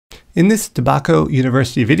In this DeBacco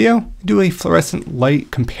University video, we do a fluorescent light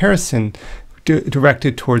comparison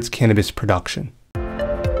directed towards cannabis production.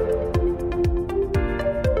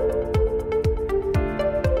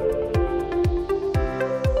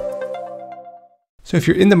 So if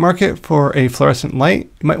you're in the market for a fluorescent light,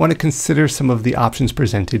 you might want to consider some of the options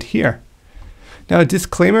presented here. Now, a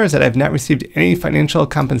disclaimer is that I've not received any financial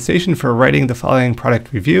compensation for writing the following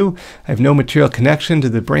product review. I have no material connection to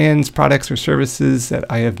the brands, products, or services that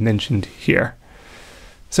I have mentioned here.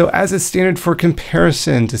 So as a standard for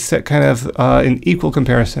comparison, to set kind of an equal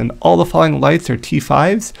comparison, all the following lights are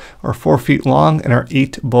T5s, are 4 feet long, and are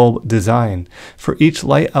 8 bulb design. For each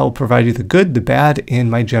light, I'll provide you the good, the bad,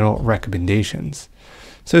 and my general recommendations.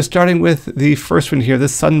 So starting with the first one here, the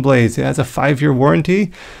Sunblaze, it has a 5-year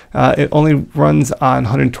warranty. It only runs on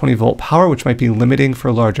 120 volt power, which might be limiting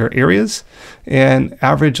for larger areas, and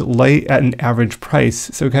average light at an average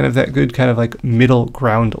price. So kind of that good kind of like middle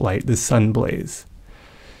ground light, the Sunblaze.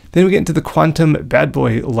 Then we get into the Quantum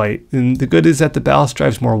BadBoy light, and the good is that the Ballast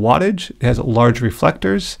drives more wattage, it has large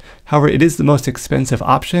reflectors, however it is the most expensive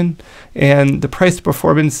option, and the price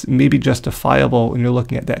performance may be justifiable when you're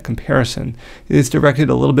looking at that comparison. It is directed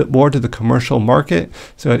a little bit more to the commercial market,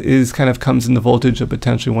 so it is kind of comes in the voltage of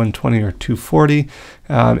potentially 120 or 240,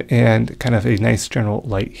 and kind of a nice general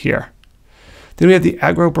light here. Then we have the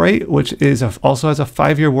AgroBrite, which is also has a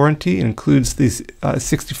 5-year warranty and includes these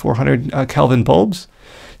 6400 Kelvin bulbs.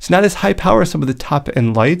 It's not as high power as some of the top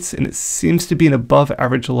end lights, and it seems to be an above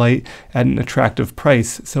average light at an attractive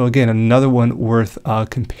price. So again, another one worth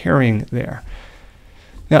comparing there.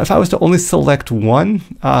 Now, if I was to only select one,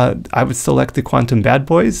 I would select the Quantum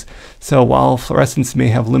BadBoys. So while fluorescents may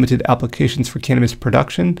have limited applications for cannabis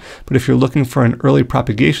production, but if you're looking for an early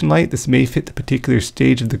propagation light, this may fit the particular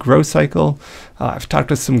stage of the grow cycle. I've talked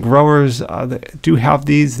to some growers that do have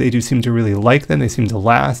these. They do seem to really like them. They seem to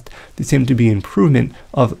last. They seem to be improvement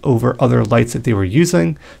over other lights that they were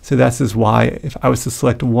using. So that's why if I was to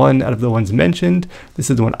select one out of the ones mentioned, this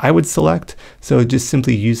is the one I would select. So just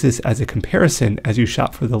simply use this as a comparison as you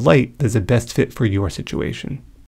shop for the light that's the best fit for your situation.